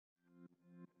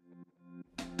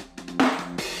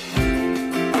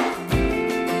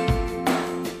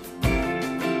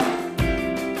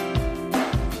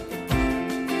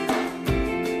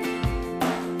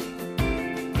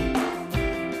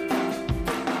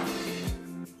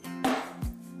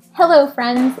Hello,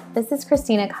 friends. This is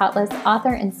Christina Cotlis,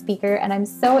 author and speaker, and I'm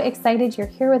so excited you're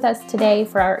here with us today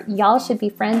for our Y'all Should Be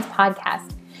Friends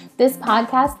podcast. This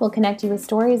podcast will connect you with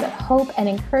stories of hope and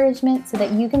encouragement so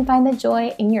that you can find the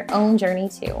joy in your own journey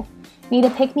too. Need a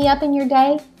pick-me-up in your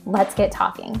day? Let's get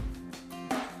talking.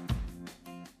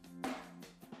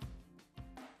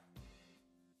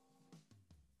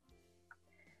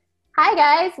 Hi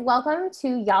guys, welcome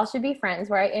to Y'all Should Be Friends,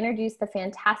 where I introduce the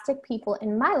fantastic people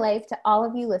in my life to all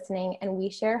of you listening, and we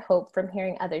share hope from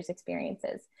hearing others'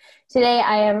 experiences. Today,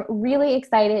 I am really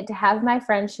excited to have my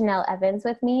friend Chanel Evans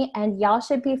with me, and y'all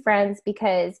should be friends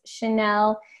because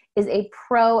Chanel is a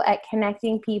pro at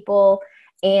connecting people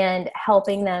and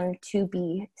helping them to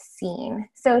be seen.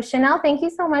 So Chanel, thank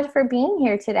you so much for being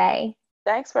here today.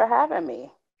 Thanks for having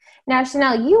me. Now,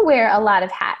 Chanel, you wear a lot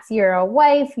of hats. You're a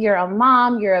wife, you're a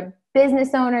mom, you're a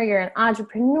business owner, you're an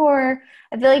entrepreneur.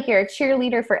 I feel like you're a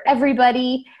cheerleader for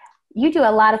everybody. You do a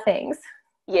lot of things.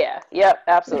 Yep,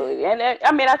 absolutely. And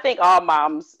I think all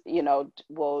moms,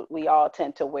 we all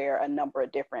tend to wear a number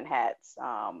of different hats.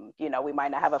 We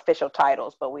might not have official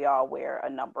titles, but we all wear a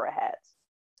number of hats.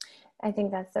 I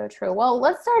think that's so true. Well,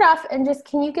 let's start off and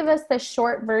can you give us the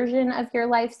short version of your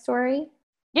life story?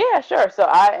 Yeah, sure. So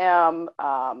I am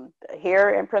here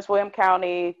in Prince William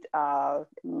County,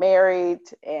 married,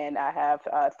 and I have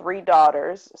 3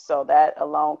 daughters. So that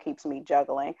alone keeps me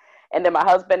juggling. And then my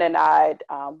husband and I,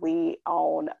 we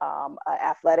own an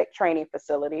athletic training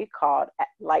facility called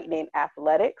Lightning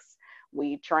Athletics.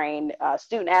 We train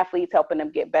student athletes, helping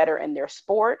them get better in their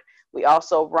sport. We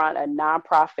also run a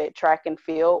nonprofit track and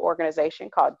field organization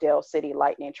called Dale City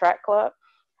Lightning Track Club.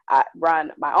 I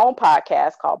run my own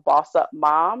podcast called Boss Up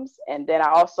Moms. And then I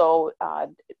also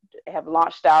have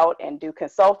launched out and do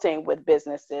consulting with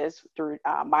businesses through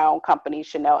my own company,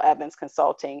 Chanel Evans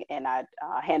Consulting. And I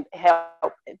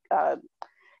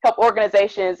help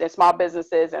organizations and small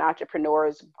businesses and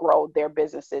entrepreneurs grow their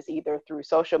businesses either through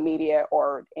social media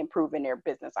or improving their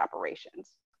business operations.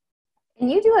 And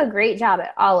you do a great job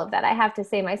at all of that. I have to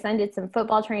say, my son did some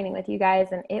football training with you guys,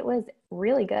 and it was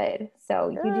really good. So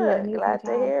Good. You do an amazing Glad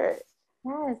job. to hear it.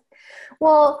 Yes.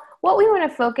 Well, what we want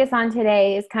to focus on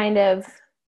today is kind of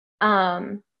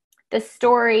the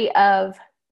story of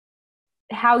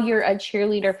how you're a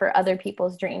cheerleader for other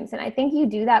people's dreams. And I think you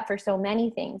do that for so many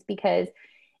things, because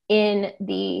in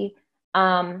the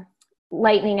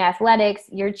Lightning Athletics,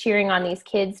 you're cheering on these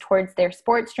kids towards their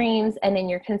sports dreams, and then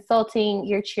you're consulting,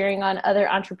 you're cheering on other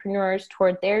entrepreneurs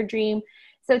toward their dream.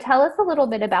 So tell us a little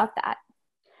bit about that.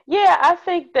 Yeah, I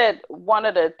think that one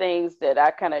of the things that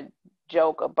I kind of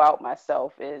joke about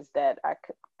myself is that I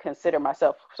consider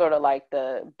myself sort of like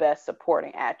the best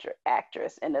supporting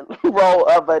actress in the role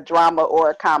of a drama or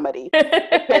a comedy,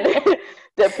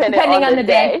 depending on the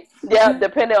day. Yeah,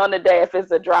 depending on the day, if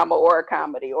it's a drama or a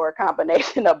comedy or a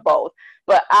combination of both.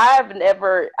 But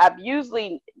I've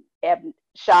usually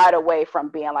shied away from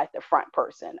being like the front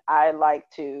person. I like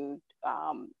to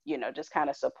just kind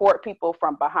of support people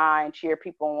from behind, cheer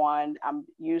people on. I'm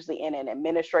usually in an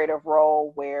administrative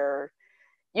role where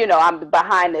I'm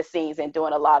behind the scenes and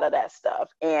doing a lot of that stuff.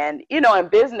 And, in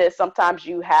business, sometimes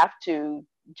you have to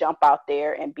jump out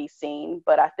there and be seen.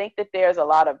 But I think that there's a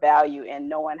lot of value in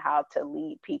knowing how to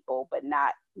lead people, but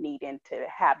not needing to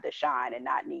have the shine and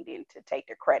not needing to take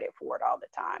the credit for it all the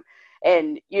time.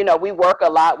 And, we work a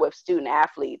lot with student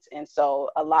athletes. And so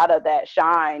a lot of that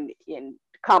shine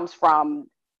comes from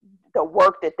the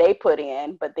work that they put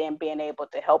in, but then being able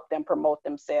to help them promote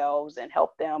themselves and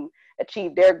help them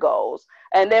achieve their goals.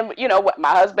 And then, what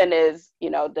my husband is,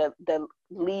 the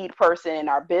lead person in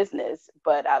our business,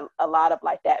 but a lot of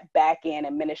like that back end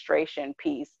administration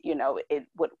piece, it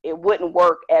wouldn't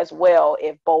work as well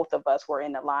if both of us were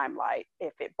in the limelight,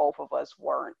 if both of us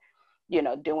weren't,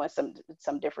 doing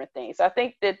some different things. I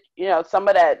think that, some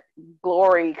of that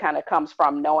glory kind of comes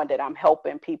from knowing that I'm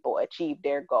helping people achieve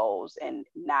their goals and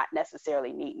not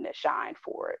necessarily needing to shine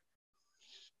for it.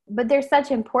 But they're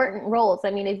such important roles.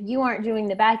 I mean, if you aren't doing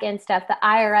the back end stuff, the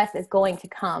IRS is going to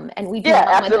come, and we do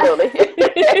absolutely.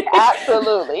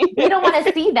 Absolutely. We don't want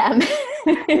to see them.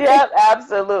 Yep,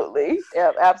 absolutely.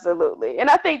 Yep, absolutely. And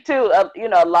I think too,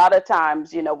 a lot of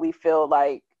times, we feel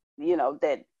like,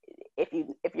 that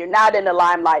if you're not in the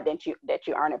limelight, then you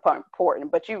aren't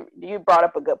important. But you brought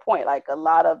up a good point. Like a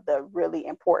lot of the really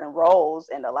important roles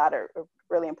and a lot of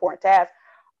really important tasks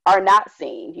are not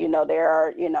seen. There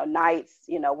are, nights,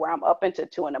 where I'm up into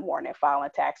 2 a.m.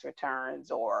 filing tax returns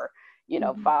or,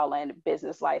 filing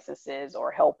business licenses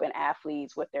or helping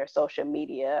athletes with their social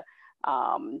media.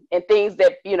 and things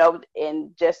that,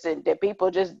 and just that people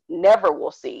just never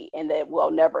will see and that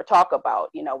we'll never talk about,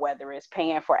 whether it's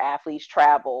paying for athletes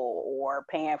travel or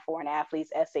paying for an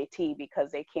athlete's SAT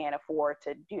because they can't afford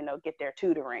to, get their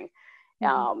tutoring.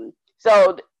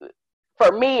 So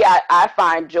for me, I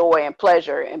find joy and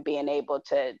pleasure in being able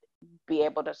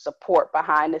to support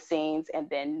behind the scenes and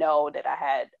then know that I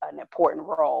had an important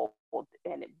role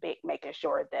in making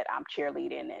sure that I'm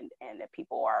cheerleading and that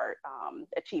people are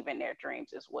achieving their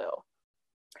dreams as well.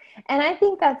 And I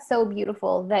think that's so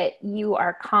beautiful that you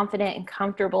are confident and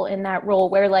comfortable in that role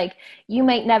where like you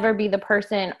might never be the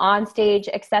person on stage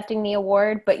accepting the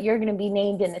award, but you're going to be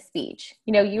named in the speech.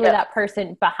 You were that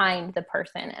person behind the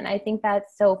person. And I think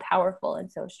that's so powerful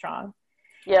and so strong.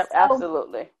 Yep, so,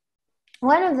 absolutely.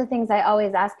 One of the things I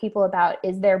always ask people about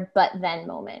is their but then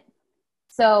moment.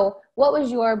 So what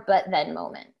was your but then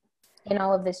moment in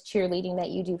all of this cheerleading that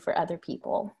you do for other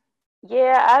people?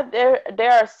 Yeah,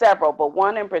 there are several, but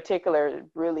one in particular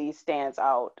really stands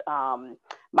out.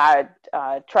 My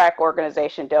track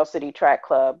organization, Del City Track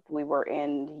Club, we were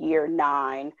in year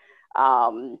 9.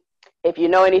 If you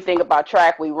know anything about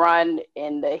track, we run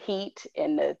in the heat.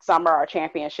 In the summer, our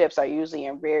championships are usually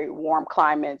in very warm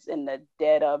climates in the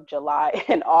dead of July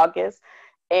and August.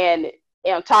 And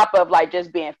on top of like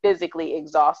just being physically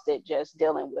exhausted, just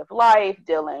dealing with life,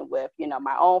 dealing with,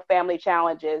 my own family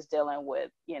challenges, dealing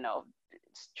with,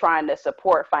 trying to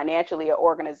support financially an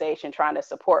organization, trying to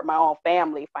support my own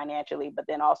family financially, but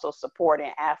then also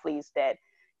supporting athletes that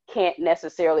can't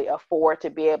necessarily afford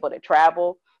to be able to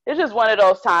travel. It's just one of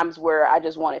those times where I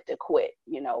just wanted to quit.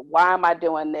 Why am I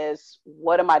doing this?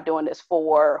 What am I doing this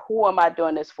for? Who am I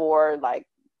doing this for? Like,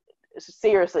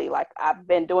 seriously, like I've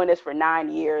been doing this for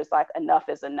 9 years, like enough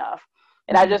is enough.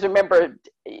 And I just remember,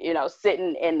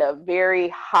 sitting in a very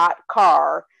hot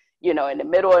car, in the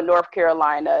middle of North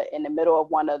Carolina, in the middle of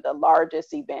one of the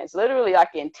largest events, literally like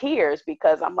in tears,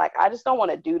 because I'm like, I just don't want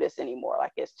to do this anymore.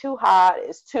 Like it's too hot,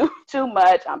 it's too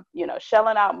much. I'm,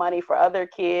 shelling out money for other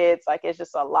kids. Like it's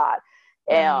just a lot.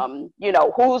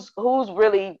 Who's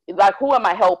really like, who am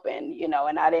I helping?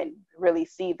 And I didn't really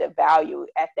see the value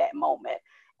at that moment.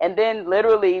 And then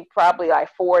literally probably like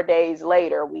 4 days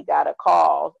later, we got a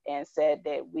call and said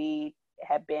that we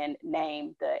had been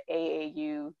named the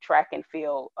AAU Track and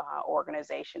Field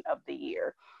Organization of the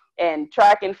Year. And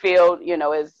track and field,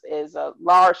 is a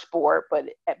large sport, but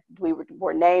we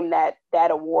were named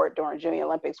that award during Junior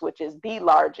Olympics, which is the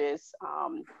largest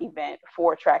event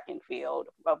for track and field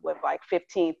with like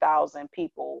 15,000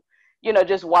 people,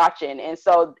 just watching. And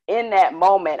so in that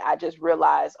moment, I just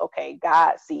realized, okay,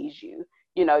 God sees you.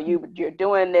 You're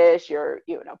doing this, you're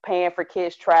paying for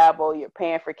kids travel, you're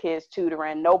paying for kids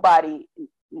tutoring. Nobody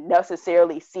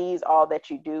necessarily sees all that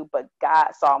you do, but God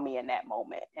saw me in that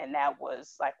moment. And that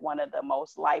was like one of the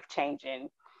most life-changing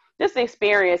just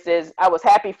experiences. I was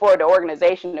happy for the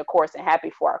organization, of course, and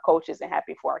happy for our coaches and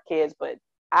happy for our kids. But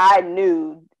I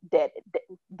knew that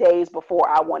days before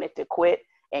I wanted to quit,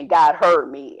 and God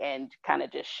heard me and kind of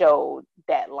just showed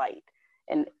that light.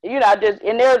 And,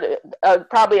 there are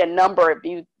probably a number, if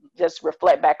you just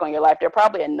reflect back on your life, there are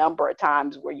probably a number of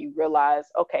times where you realize,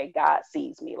 okay, God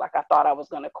sees me. Like I thought I was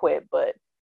going to quit, but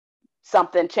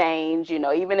something changed,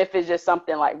 even if it's just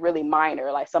something like really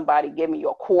minor, like somebody giving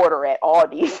you a quarter at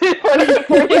Aldi's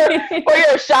for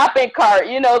your shopping cart,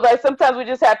 like sometimes we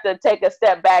just have to take a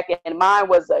step back. And mine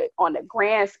was on the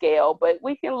grand scale, but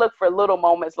we can look for little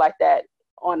moments like that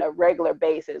on a regular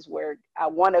basis where I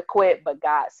want to quit, but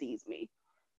God sees me.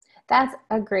 That's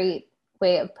a great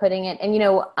way of putting it. And,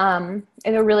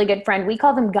 as a really good friend, we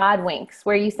call them God winks,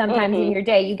 where you sometimes in your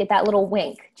day, you get that little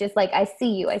wink, just like, I see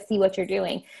you, I see what you're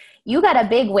doing. You got a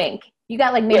big wink. You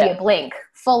got like maybe a blink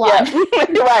full on.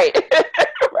 Right.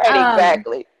 Right.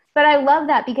 Exactly. But I love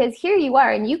that because here you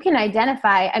are and you can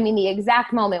identify, the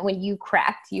exact moment when you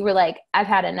cracked, you were like, I've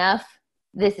had enough.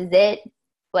 This is it.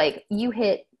 Like you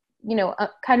hit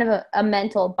kind of a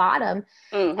mental bottom.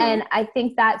 And I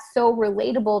think that's so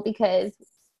relatable because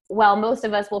while most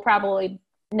of us will probably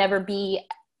never be,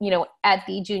 at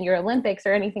the Junior Olympics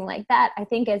or anything like that, I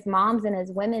think as moms and as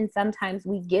women, sometimes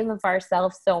we give of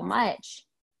ourselves so much,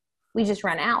 we just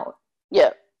run out.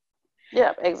 Yeah,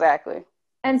 exactly.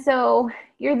 And so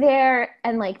you're there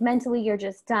and like mentally you're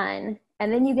just done.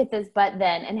 And then you get this but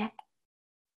then, and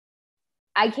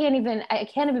I can't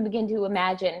even begin to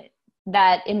imagine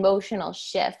that emotional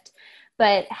shift.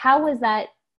 But how was that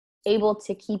able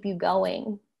to keep you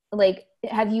going? Like,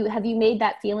 have you made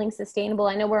that feeling sustainable?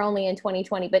 I know we're only in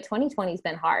 2020, but 2020 has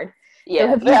been hard.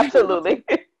 Yeah, so absolutely.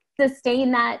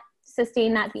 sustain that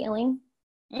feeling?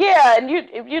 Yeah, and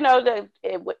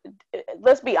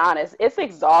let's be honest, it's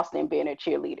exhausting being a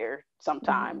cheerleader Mhm.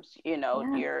 sometimes.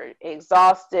 Yeah. You're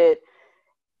exhausted.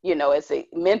 It's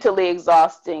mentally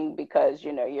exhausting because,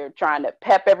 you're trying to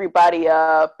pep everybody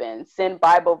up and send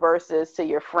Bible verses to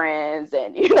your friends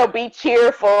and, be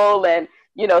cheerful and,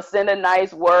 send a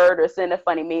nice word or send a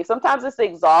funny meme. Sometimes it's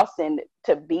exhausting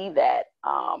to be that.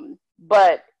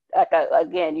 But like,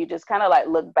 again, you just kind of like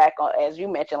look back on, as you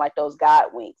mentioned, like those God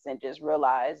winks and just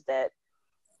realize that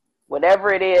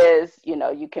whatever it is,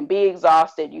 you can be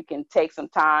exhausted, you can take some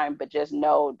time, but just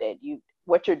know that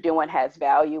what you're doing has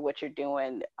value. What you're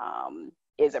doing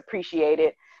is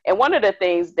appreciated. And one of the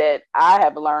things that I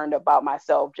have learned about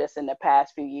myself just in the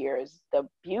past few years, the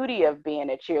beauty of being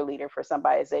a cheerleader for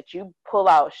somebody is that you pull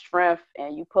out strength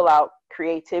and you pull out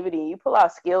creativity and you pull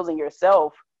out skills in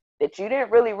yourself that you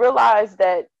didn't really realize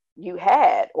that you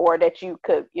had, or that you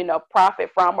could, profit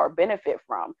from or benefit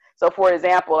from. So for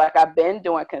example, like I've been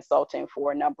doing consulting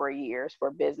for a number of years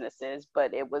for businesses,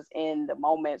 but it was in the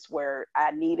moments where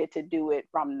I needed to do it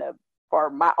for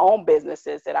my own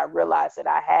businesses that I realized that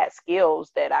I had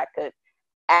skills that I could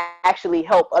actually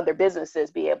help other businesses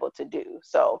be able to do.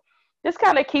 So just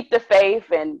kind of keep the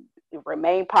faith and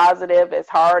remain positive as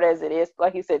hard as it is.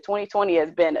 Like you said, 2020 has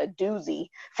been a doozy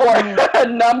for a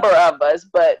number of us,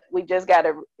 but we just got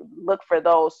to look for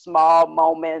those small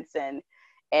moments and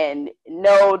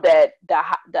know that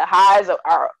the highs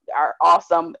are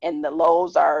awesome and the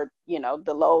lows are,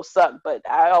 the lows suck. But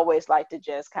I always like to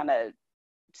just kind of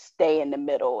stay in the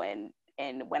middle, and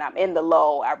when I'm in the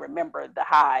low, I remember the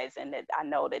highs and that I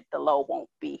know that the low won't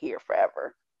be here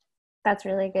forever. That's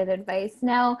really good advice.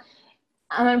 Now,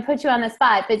 I'm going to put you on the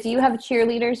spot, but do you have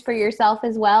cheerleaders for yourself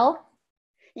as well?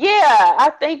 Yeah,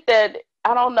 I think that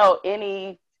I don't know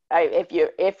any.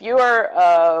 If you're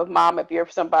a mom, if you're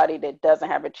somebody that doesn't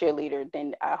have a cheerleader,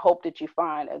 then I hope that you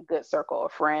find a good circle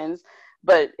of friends.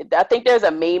 But I think there's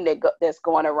a meme that's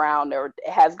going around, or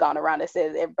has gone around, that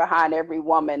says behind every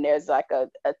woman there's like a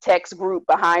text group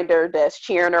behind her that's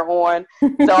cheering her on.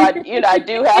 So I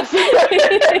do have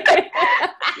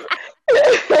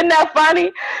Isn't that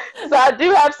funny? So I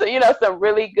do have some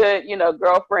really good,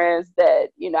 girlfriends that,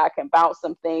 I can bounce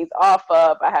some things off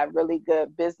of. I have really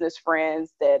good business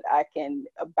friends that I can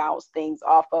bounce things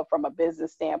off of from a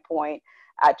business standpoint.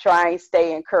 I try and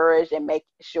stay encouraged and make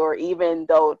sure, even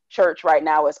though church right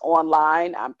now is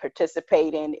online, I'm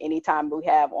participating anytime we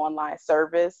have online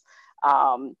service.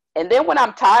 And then when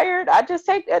I'm tired, I just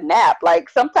take a nap. Like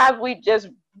sometimes we just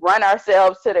run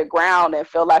ourselves to the ground and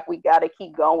feel like we got to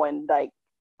keep going.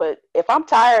 But if I'm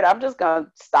tired, I'm just going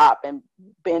to stop and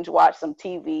binge watch some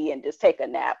TV and just take a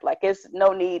nap. Like it's no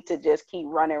need to just keep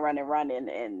running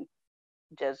and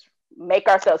just make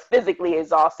ourselves physically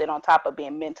exhausted on top of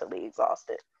being mentally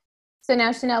exhausted. So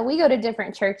now, Chanel, we go to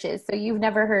different churches. So you've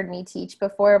never heard me teach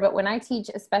before, but when I teach,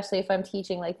 especially if I'm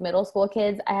teaching like middle school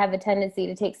kids, I have a tendency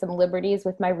to take some liberties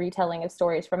with my retelling of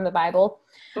stories from the Bible.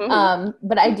 Mm-hmm.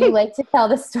 But I do like to tell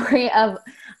the story of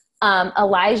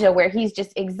Elijah, where he's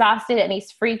just exhausted and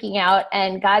he's freaking out,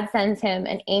 and God sends him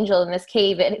an angel in this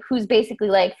cave, and who's basically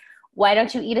like, "Why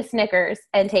don't you eat a Snickers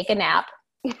and take a nap?"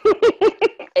 And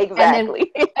then,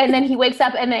 Exactly. and then he wakes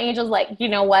up, and the angel's like, "You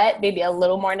know what? Maybe a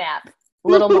little more nap, a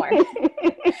little more."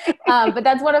 But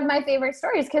that's one of my favorite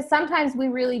stories, because sometimes we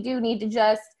really do need to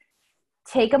just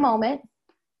take a moment.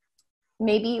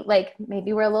 Maybe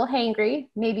we're a little hangry,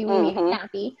 maybe we need Mm-hmm. a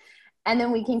nappy, and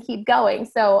then we can keep going.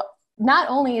 So not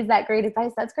only is that great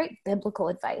advice, that's great biblical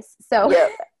advice. So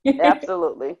Yep,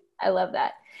 absolutely. I love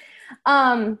that.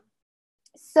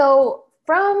 So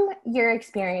from your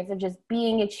experience of just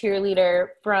being a cheerleader,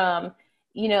 from,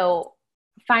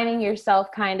 finding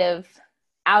yourself kind of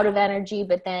out of energy,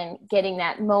 but then getting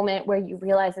that moment where you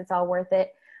realize it's all worth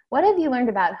it, what have you learned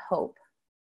about hope?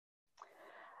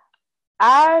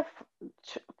 I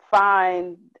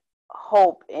find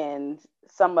hope in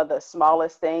some of the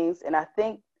smallest things, and I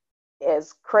think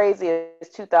as crazy as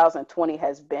 2020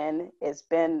 has been, it's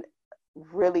been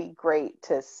really great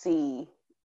to see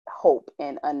hope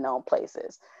in unknown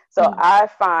places. So Mm-hmm. I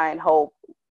find hope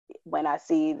when I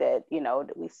see that,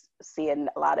 we see a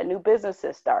lot of new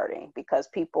businesses starting because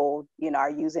people,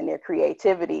 are using their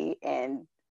creativity, and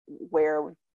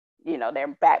where, their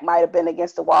back might have been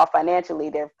against the wall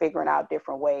financially, they're figuring out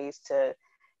different ways to,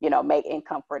 make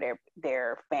income for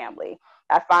their family.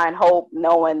 I find hope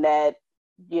knowing that,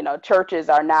 churches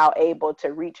are now able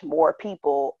to reach more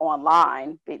people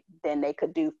online than they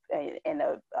could do in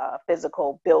a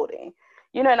physical building.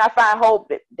 And I find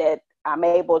hope that I'm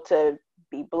able to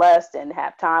be blessed and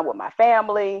have time with my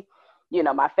family.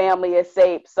 my family is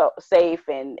safe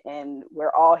and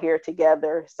we're all here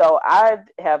together. So I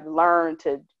have learned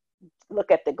to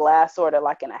look at the glass sort of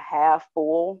like in a half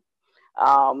full,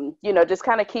 just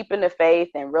kind of keeping the faith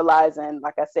and realizing,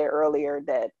 like I said earlier,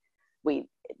 that the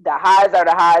highs are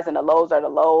the highs and the lows are the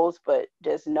lows, but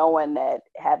just knowing that,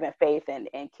 having faith and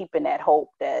keeping that hope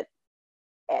that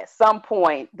at some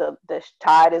point the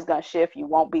tide is going to shift. You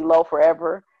won't be low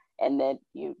forever. And then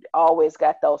you always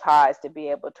got those highs to be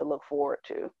able to look forward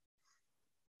to.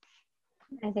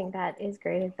 I think that is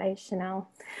great advice, Chanel.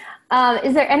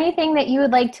 Is there anything that you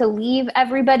would like to leave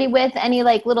everybody with? Any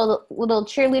like little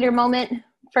cheerleader moment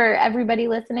for everybody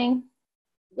listening?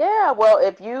 Yeah, well,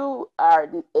 if you are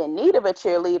in need of a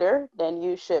cheerleader, then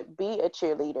you should be a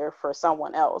cheerleader for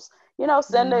someone else.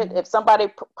 Send it, if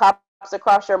somebody pops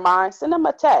across your mind, send them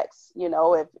a text.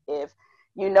 If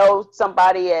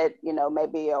somebody at,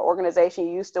 maybe an organization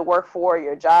you used to work for,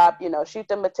 your job, shoot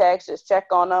them a text, just check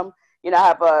on them. I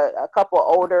have a couple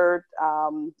older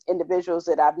individuals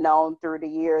that I've known through the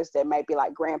years that might be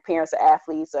like grandparents of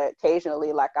athletes.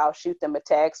 Occasionally, like, I'll shoot them a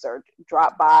text or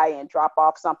drop by and drop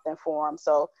off something for them.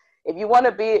 So if you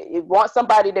want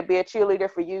somebody to be a cheerleader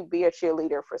for you, be a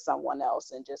cheerleader for someone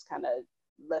else, and just kind of,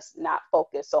 let's not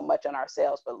focus so much on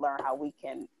ourselves, but learn how we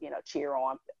can, cheer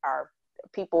on our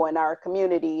people in our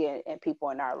community and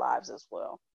people in our lives as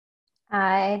well.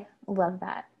 I love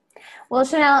that. Well,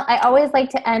 Chanel, I always like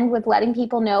to end with letting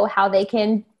people know how they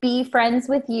can be friends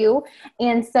with you.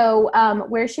 And so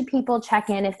where should people check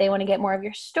in if they want to get more of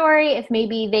your story, if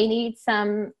maybe they need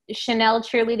some Chanel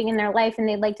cheerleading in their life and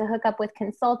they'd like to hook up with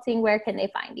consulting, where can they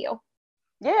find you?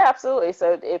 Yeah, absolutely.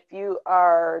 So if you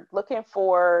are looking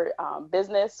for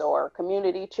business or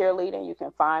community cheerleading, you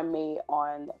can find me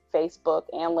on Facebook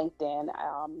and LinkedIn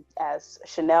as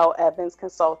Chanel Evans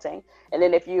Consulting. And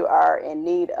then if you are in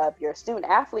need of your student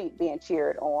athlete being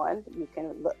cheered on, you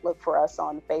can look for us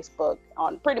on Facebook,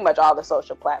 on pretty much all the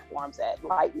social platforms at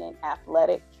Lightning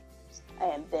Athletics,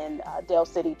 and then Dale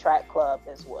City Track Club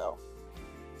as well.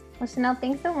 Well, Chanel,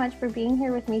 thanks so much for being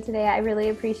here with me today. I really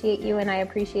appreciate you, and I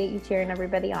appreciate you cheering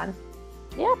everybody on.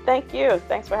 Yeah, thank you.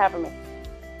 Thanks for having me.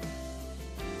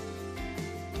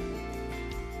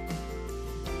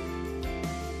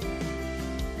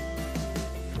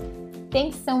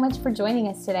 Thanks so much for joining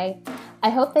us today.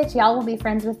 I hope that y'all will be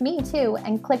friends with me too,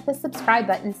 and click the subscribe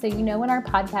button so you know when our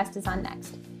podcast is on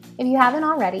next. If you haven't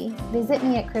already, visit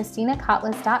me at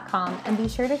ChristinaKotlis.com and be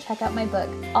sure to check out my book,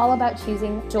 all about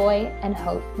choosing joy and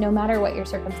hope, no matter what your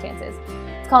circumstances.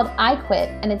 It's called I Quit,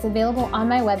 and it's available on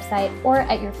my website or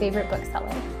at your favorite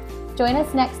bookseller. Join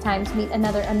us next time to meet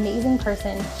another amazing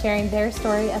person sharing their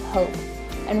story of hope.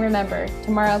 And remember,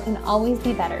 tomorrow can always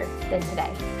be better than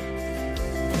today.